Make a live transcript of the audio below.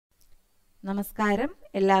നമസ്കാരം,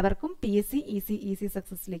 എല്ലാവർക്കും PSC easy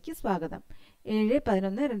സക്സസിലേക്ക് സ്വാഗതം.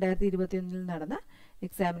 7/11/2021 നടന്ന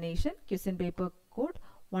എക്സാമിനേഷൻ ക്വസ്റ്റ്യൻ പേപ്പർ കോഡ്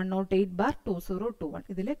 108/2021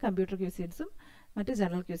 ഇതിലെ കമ്പ്യൂട്ടർ ക്വസ്റ്റ്യൻസും മറ്റ്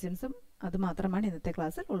ജനറൽ ക്വസ്റ്റ്യൻസും അത് മാത്രമാണ് ഇന്നത്തെ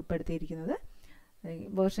ക്ലാസ്സിൽ ഉൾപ്പെടുത്തിയിരിക്കുന്നത്.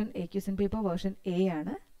 Version A question paper version A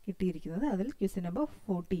ആണ് കിട്ടിയിരിക്കുന്നത്. അതിൽ question number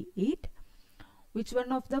 48. Which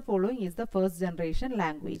one of the following is the first generation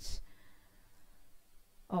language?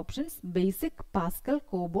 Options: Basic, Pascal,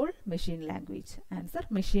 COBOL, Machine language. Answer: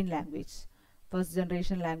 Machine language. First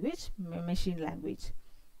generation language, Machine language.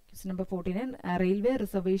 Question number 49. A railway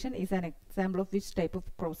reservation is an example of which type of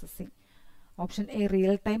processing? Option A: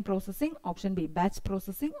 real-time processing. Option B: batch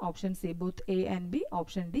processing. Option C: both A and B.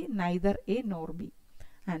 Option D: neither A nor B.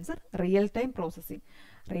 Answer: real-time processing.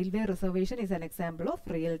 Railway reservation is an example of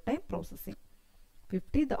real-time processing.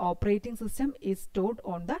 50. The operating system is stored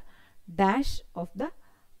on the dash of the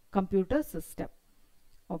computer system.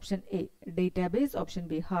 Option A: database. Option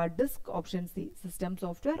B: hard disk. Option C: system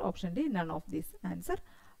software. Option D: none of these. Answer: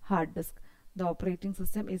 hard disk. The operating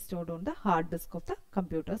system is stored on the hard disk of the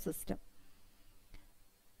computer system.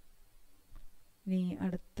 ഇനി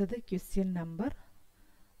അടുത്തത് question number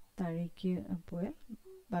താഴേക്ക് പോയാൽ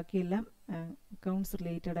ബാക്കിയെല്ലാം accounts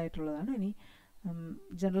related ആയിട്ടുള്ളതാണ്. ഇനി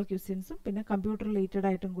general ക്വസ്റ്റ്യൻസും പിന്നെ computer related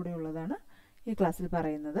ആയിട്ടും കൂടെ ഉള്ളതാണ് ഈ ക്ലാസ്സിൽ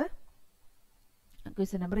പറയുന്നത്.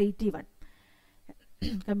 Question number 81.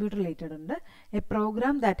 Computer related ഉണ്ട്. A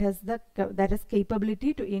program that has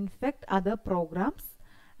capability to infect other programs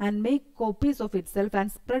and make copies of itself and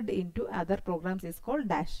spread into other programs is called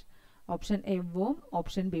dash. Option A: worm.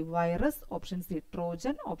 Option B: virus. Option C: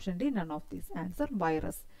 Trojan. Option D: none of these. Answer: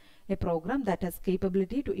 virus. A program that has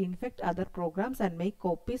capability to infect other programs and make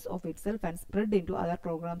copies of itself and spread into other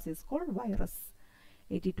programs is called virus.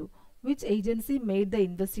 82. Which agency made the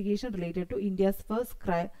investigation related to India's first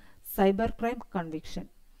cybercrime conviction?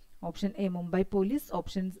 Option A: Mumbai Police.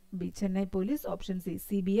 Option B: Chennai Police. Option C: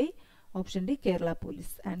 CBI. Option D: Kerala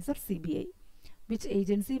Police. Answer: CBI. Which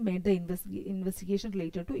agency made the investigation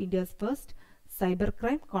related to India's first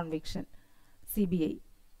cybercrime conviction? CBI.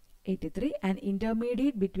 83. An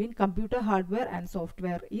intermediate between computer hardware and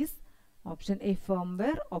software is Option A: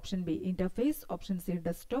 firmware. Option B: interface. Option C: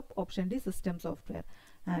 desktop. Option D: system software.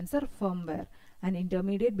 Answer: firmware. An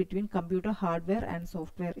intermediate between computer hardware and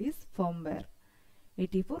software is firmware.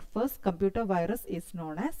 84. First computer virus is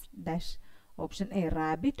known as dash. Option A: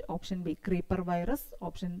 rabbit. Option B: creeper virus.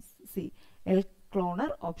 Option C: elk cloner.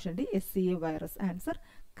 Option D: SCA virus. Answer: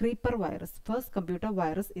 creeper virus. First computer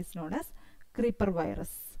virus is known as creeper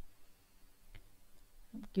virus.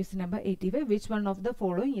 Question number 85. Which one of the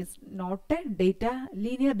following is not a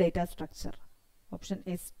linear data structure? Option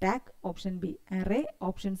A: stack. Option B: array.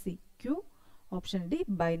 Option C: queue. Option D: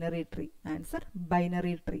 binary tree. Answer: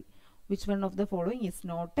 binary tree. Which one of the following is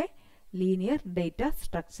not a linear data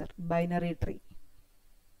structure? Binary tree.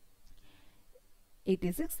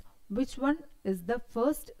 86. Which one is the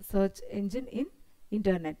first search engine in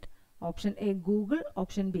internet? Option A: Google.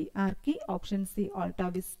 Option B: Archie. Option C: Alta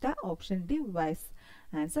Vista. Option D: Vice.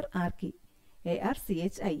 Answer: Archie.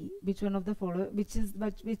 ARCHIE. Which one of the following?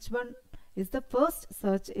 Which one is the first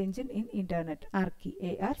search engine in internet? Archie.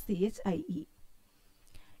 ARCHIE.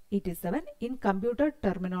 87. In computer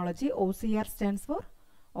terminology, OCR stands for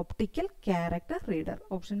optical character reader.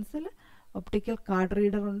 Options: optical card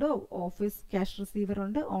reader ഉണ്ട്, office cash receiver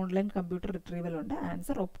ഉണ്ട്, online computer retrieval ഉണ്ട്.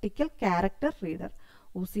 Answer: optical character reader.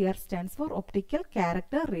 OCR stands for optical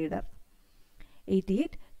character reader.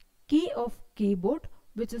 88. Key of keyboard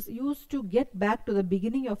which is used to get back to the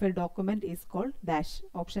beginning of a document is called dash.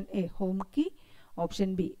 Option A: home key. Option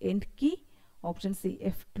B: end key. Option C: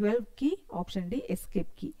 F12 key. Option D: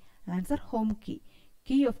 escape key. Answer: home key.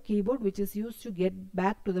 Key of keyboard which is used to get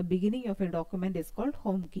back to the beginning of a document is called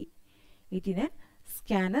home key. 89.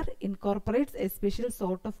 Scanner incorporates a special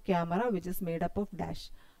sort of camera which is made up of dash.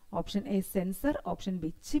 Option A: sensor. Option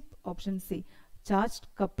B: chip. Option C: charged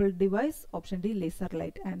coupled device. Option D: laser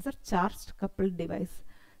light. Answer: charged coupled device.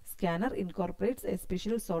 Scanner incorporates a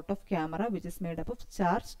special sort of camera which is made up of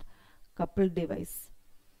charged coupled device.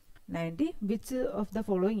 90. Which of the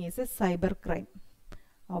following is a cyber crime?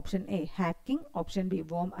 Option A: hacking. Option B: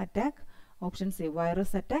 worm attack. Option C: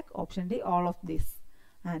 virus attack. Option D: all of this.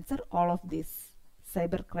 Answer: all of these.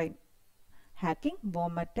 Cyber crime: hacking,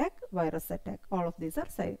 worm attack, virus attack. All of these are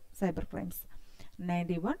cyber crimes.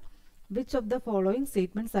 91. Which of the following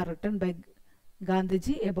statements are written by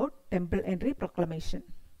Gandhiji about temple entry proclamation?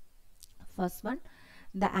 First one: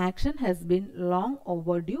 the action has been long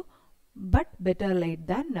overdue but better late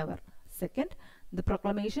than never. Second: the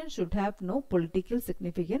proclamation should have no political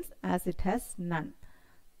significance as it has none.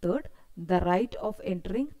 Third: The right of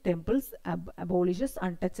entering temples abolishes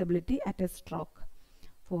untouchability at a stroke.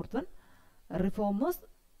 Fourth one, reformers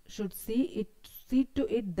should see to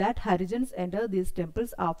it that Harijans enter these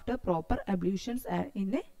temples after proper ablutions and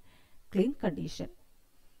in a clean condition.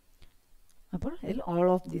 All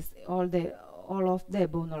of the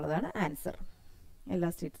above എന്നുള്ളതാണ് answer. എല്ലാ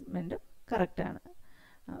സ്റ്റേറ്റ്മെൻറ്റും കറക്റ്റാണ്.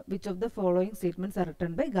 Which of the following statements are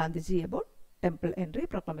written by Gandhiji about temple entry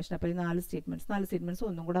proclamation? അപ്പോൾ ഈ 4 statements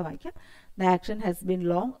ഒന്നും കൂടെ വായിക്കാം. The action has been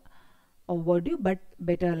long overdue but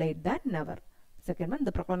better late than never. Second one,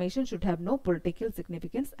 the proclamation should have no political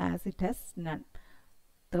significance as it has none.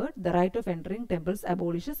 Third, the right of entering temples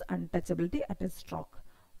abolishes untouchability at a stroke.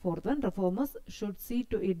 Fourth one, reformers should see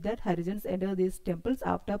to it that Harijans enter these temples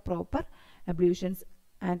after proper ablutions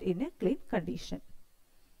and in a clean condition.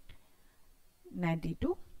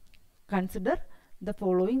 92. Consider the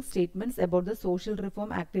following statements about the social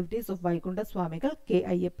reform activities of Vaikunta Swamigal, K.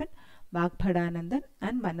 Ayyappan, Vagbhadanandan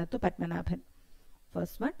and Mannathu Padmanabhan.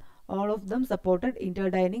 First one, all of them supported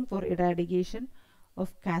interdining for eradication of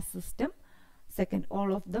caste system. Second, all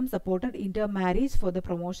of them supported intermarriage for the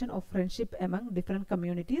promotion of friendship among different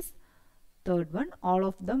communities. Third one, all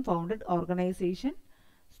of them founded organizations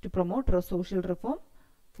to promote social reform.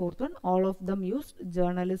 Fourth one, all of them used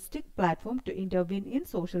journalistic platform to intervene in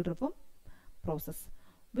social reform process.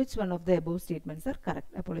 Which one of the above statements are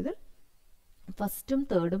correct? അപ്പോൾ ഇതിൽ ഫസ്റ്റും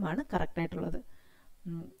തേർഡുമാണ് correct ആയിട്ടുള്ളത്.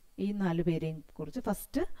 ഈ 4 പേരെയും കുറിച്ച്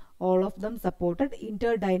first, all of them supported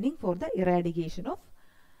interdining for the eradication of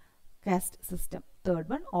caste system. Third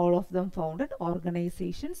one, all of them founded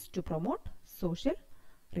organizations to promote social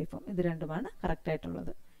reform. ഇത് രണ്ടുമാണ് correct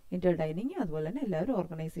ആയിട്ടുള്ളത്. ഇന്റർഡൈനിങ് അതുപോലെ തന്നെ എല്ലാവരും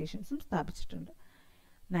ഓർഗനൈസേഷൻസും സ്ഥാപിച്ചിട്ടുണ്ട്.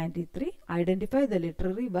 93. Identify the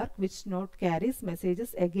literary work which not carries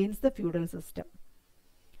messages against the feudal system.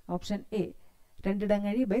 Option A,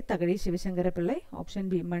 Randidangazhi by Thakazhi ശിവശങ്കരപിള്ളൈ. Option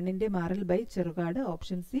B, മണ്ണിന്റെ മാറിൽ by Cherukad.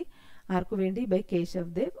 Option C, ആർക്കുവേണ്ടി by Keshav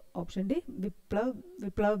Dev. Option D,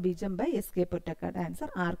 വിപ്ലവ ബീജം by S K Pottekkatt. Answer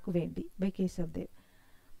ആർക്കുവേണ്ടി by Keshav Dev.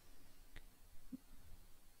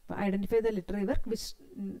 Identify the literary work which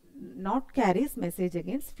not carries message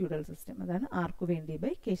against feudal system. അതാണ് ആർക്കുവേണ്ടി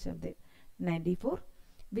by Keshav Dev. 94.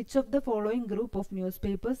 Which of the following group of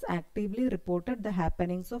newspapers actively reported the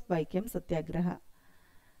happenings of Vaikam Satyagraha?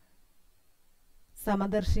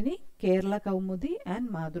 Samadarshini, Kerala Kaumudi and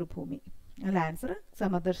Madhrubhumi. Answer,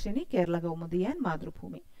 Samadarshini, Kerala Kaumudi and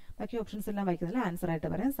Madhrubhumi. ബാക്കി options എല്ലാം വായിക്കുന്നില്ല. Answer ആയിട്ട്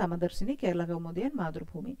പറയാം Samadarshini, Kerala Kaumudi and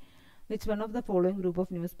Mathrubhumi. Which one of the following group of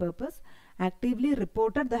newspapers actively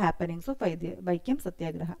reported the happenings of Vaikam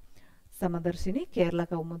Satyagraha? Samadarshini, Kerala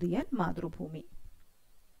Kaumudi and Madhrubhumi.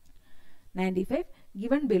 95.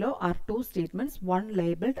 Given below are 2 statements, one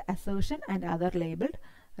labeled assertion and other labeled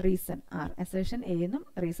reason R. Assertion A എന്നും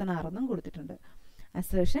reason R എന്നും കൊടുത്തിട്ടുണ്ട്.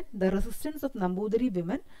 Assertion, the resistance of Nambudiri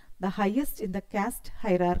women, the highest in the caste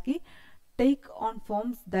hierarchy, take on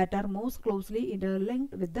forms that are most closely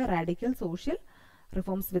interlinked with the radical social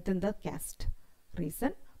reforms within the caste.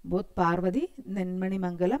 Reason, both Parvati, Nenmani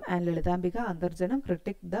Mangalam and Lalitambika Antarjanam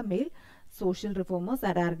critiqued the male social reformers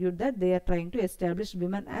and argued that they are trying to establish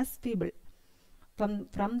women as feeble.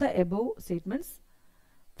 From the above statements,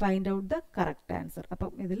 find out the correct answer.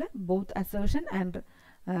 അപ്പം ഇതിൽ both assertion and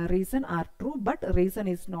reason are true, but reason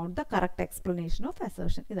is not the correct explanation of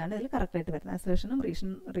assertion. ഇതാണ് ഇതിൽ correct ആയിട്ട് വരുന്നത്. അസേഷനും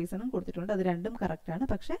റീസണും കൊടുത്തിട്ടുണ്ട്, അത് രണ്ടും correct ആണ്.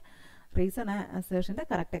 പക്ഷേ റീസൺ അസേഷൻ്റെ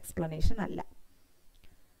കറക്റ്റ് എക്സ്പ്ലനേഷൻ അല്ല.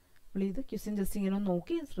 അപ്പോൾ ഇത് ക്വസ്റ്റ്യൻ ജസ്റ്റ് ഇങ്ങനെ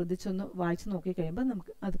നോക്കി ശ്രദ്ധിച്ചൊന്ന് വായിച്ച് നോക്കി കഴിയുമ്പോൾ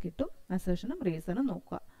നമുക്ക് അത് കിട്ടും. അസേഷനും റീസണും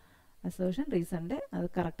നോക്കുക. അസേഷൻ റീസണിൻ്റെ അത്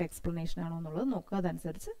കറക്റ്റ് എക്സ്പ്ലനേഷൻ ആണോ എന്നുള്ളത് നോക്കുക,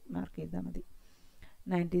 അതനുസരിച്ച് മാർക്ക് ചെയ്താൽ മതി.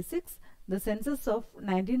 96. The census of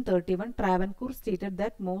 1931 Travancore stated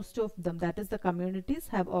that most of them, that is the communities,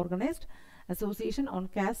 have organized association on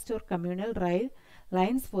caste or communal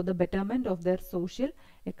lines for the betterment of their social,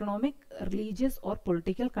 economic, religious or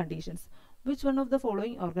political conditions. Which one of the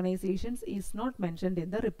following organizations is not mentioned in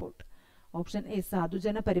the report? Option A,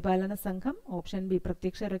 Sadhujana Paripalana Sangham. Option B,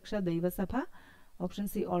 Pratyaksha Raksha Daiva Sabha. Option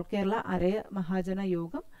C, All Kerala Arya Mahajana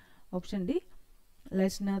Yogam. Option D,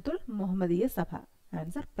 Lajnatul Muhammadiya Sabha.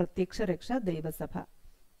 Answer, Pratyaksha Raksha Daiva Sabha.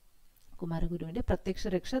 Kumaraguruinte Pratyaksha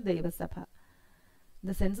Raksha Daiva Sabha.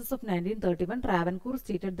 The census of 1931 Travancore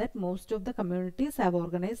stated that most of the communities have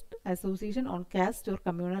organized association on caste or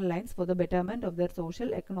communal lines for the betterment of their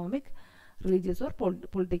social, economic, religious or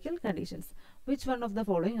political conditions. Which one of the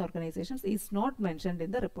following organizations is not mentioned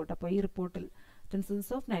in the report? അപ്പോൾ ഈ റിപ്പോർട്ടിൽ census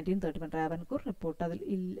of 1931 Travancore report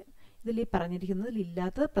ഇതിൽ ഈ പറഞ്ഞിരിക്കുന്നതിൽ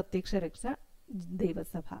ഇല്ലാത്ത പ്രത്യക്ഷ രക്ഷ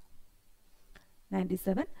ദൈവസഭ.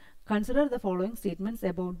 97. Consider the following statements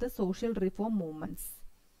about the social reform movements.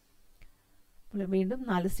 വീണ്ടും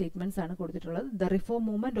 4 സ്റ്റേറ്റ്മെന്റ്സ് ആണ് കൊടുത്തിട്ടുള്ളത്. The reform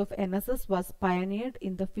movement of NSS was പയനിയർഡ്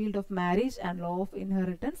in the field of marriage and law of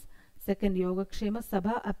inheritance. Second, Yogakshema സഭ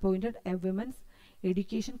appointed A women's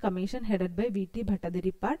education commission headed by VT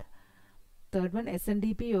Bhattadirippad. Third one,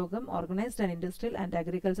 SNDP Yogam organized an industrial and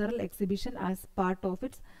agricultural exhibition as part of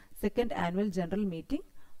its second annual general meeting.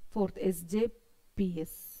 Fourth,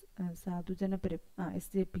 SJPS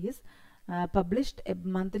published a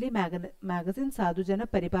monthly magazine Sadhujana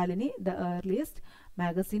Paripalini, the earliest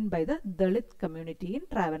magazine by the Dalit community in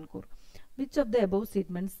Travancore. Which of the above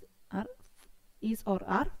statements is or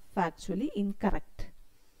are factually incorrect?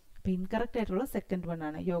 Incorrect ആയിട്ടുള്ള second one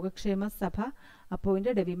ആണ്. യോഗക്ഷേമ സഭ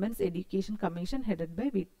appointed A women's education commission headed by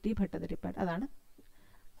VT Bhattadirippad. അതാണ്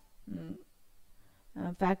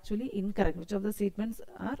factually incorrect. Which of the statements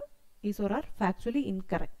is or are factually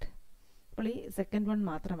incorrect? അപ്പോൾ ഈ second one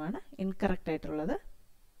മാത്രമാണ് incorrect ആയിട്ടുള്ളത്.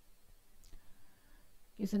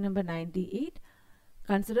 Question number 98.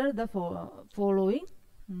 Consider the following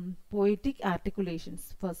poetic articulations.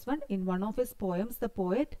 First one, in one of his poems the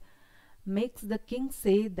poet makes the king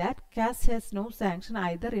say that caste has no sanction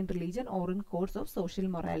either in religion or in codes of social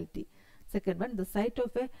morality. Second one, the sight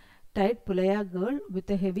of a tied Pulaya girl with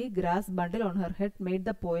a heavy grass bundle on her head made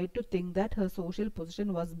the poet to think that her social position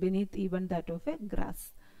was beneath even that of a grass.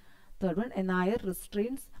 Third one, a Nair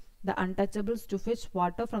restrains the untouchables to fetch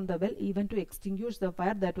water from the well, even to extinguish the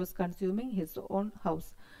fire that was consuming his own house.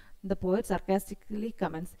 The poet sarcastically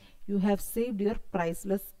comments, "You have saved your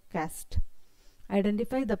priceless caste."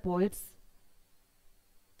 Identify the poets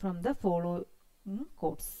from the following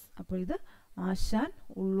quotes. അപ്പോൾ ഇത് ആശാൻ,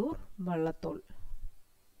 ഉള്ളൂർ, വള്ളത്തോൾ.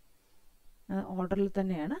 ഓർഡറിൽ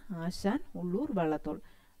തന്നെയാണ് ആശാൻ, ഉള്ളൂർ, വള്ളത്തോൾ.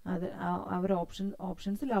 അത് അവർ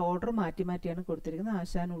ഓപ്ഷൻസിൽ ആ order മാറ്റി മാറ്റിയാണ് കൊടുത്തിരിക്കുന്നത്.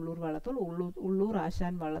 ആശാൻ, ഉള്ളൂർ, വള്ളത്തോൾ, ഉള്ളൂർ,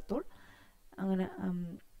 ആശാൻ, വള്ളത്തോൾ, അങ്ങനെ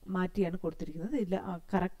മാറ്റിയാണ് കൊടുത്തിരിക്കുന്നത്. ഇതിൽ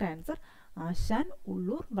കറക്റ്റ് ആൻസർ ആശാൻ,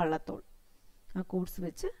 ഉള്ളൂർ, വള്ളത്തോൾ. ആ കോഴ്സ്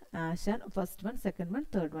വെച്ച് ആശാൻ first one, second one,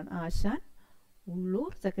 third one. ആശാൻ,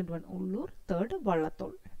 Ulloor, second one Ulloor, third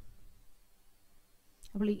Vallathol.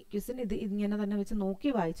 അപ്പോൾ ഈ ക്വസ്റ്റ്യൻ ഇത് ഇങ്ങനെ തന്നെ വെച്ച് നോക്കി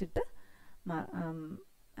വായിച്ചിട്ട്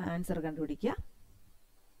ആൻസർ കണ്ടുപിടിക്കുക.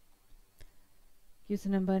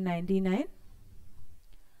 Question number 99.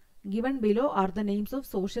 Given below are the names of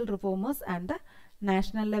social reformers and the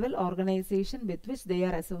national level organization with which they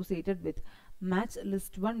are associated with. Match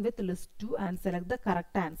list 1 with list 2 and select the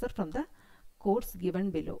correct answer from the quotes given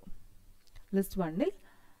below. List 1 il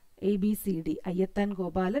ABCD, Ayyathan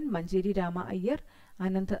Gopalan, Manjeri Rama Iyer,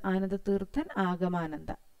 Ananda Tirthan,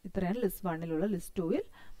 Agamananda. ഇത്രയാണ് list 1 list 2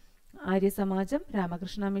 Arya സമാജം,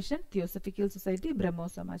 Ramakrishna mission, theosophical society, ബ്രഹ്മോ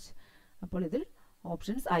സമാജ്. അപ്പോൾ ഇതിൽ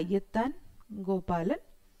options Ayyathan Gopalan,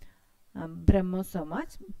 Brahmo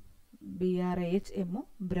Samaj, BRAHMO,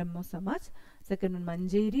 Brahmo Samaj. Second one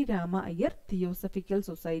Manjeri Rama Iyer, theosophical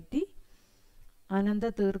society. Ananda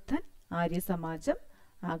Theerthan, Arya Samajam.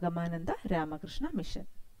 Agamananda, Ramakrishna mission.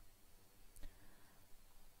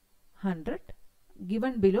 100.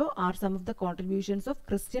 Given below are some of the contributions of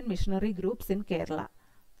Christian missionary groups in Kerala.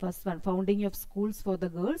 First one, founding of schools for the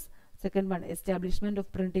girls. Second one, establishment of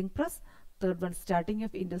printing press. Third one, starting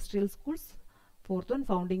of industrial schools. Fourth one,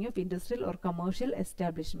 founding of industrial or commercial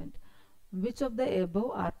establishment. Which of the above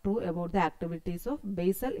are true about the activities of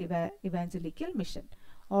Basel Evangelical Mission?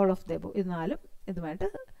 All of the above. ഇതുമായിട്ട്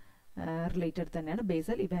related തന്നെയാണ്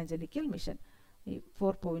basal evangelical mission.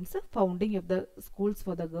 4 points. Founding of the schools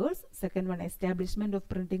for the girls. Second one, establishment of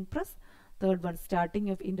printing press. Third one, starting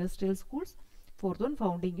of industrial schools. Fourth one,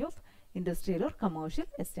 founding of industrial or commercial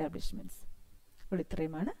establishments. അപ്പോൾ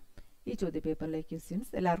ഇത്രയുമാണ് ഈ ചോദ്യപേപ്പറിലെ questions.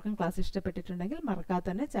 എല്ലാവർക്കും class ഇഷ്ടപ്പെട്ടിട്ടുണ്ടെങ്കിൽ മറക്കാതെ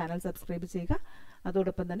തന്നെ channel subscribe ചെയ്യുക.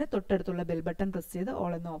 അതോടൊപ്പം തന്നെ തൊട്ടടുത്തുള്ള ബെൽ ബട്ടൺ പ്രസ് ചെയ്ത്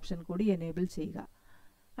ഓൾ എന്ന ഓപ്ഷൻ കൂടി എനേബിൾ ചെയ്യുക.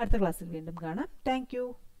 അടുത്ത ക്ലാസ്സിൽ വീണ്ടും കാണാം. Thank you.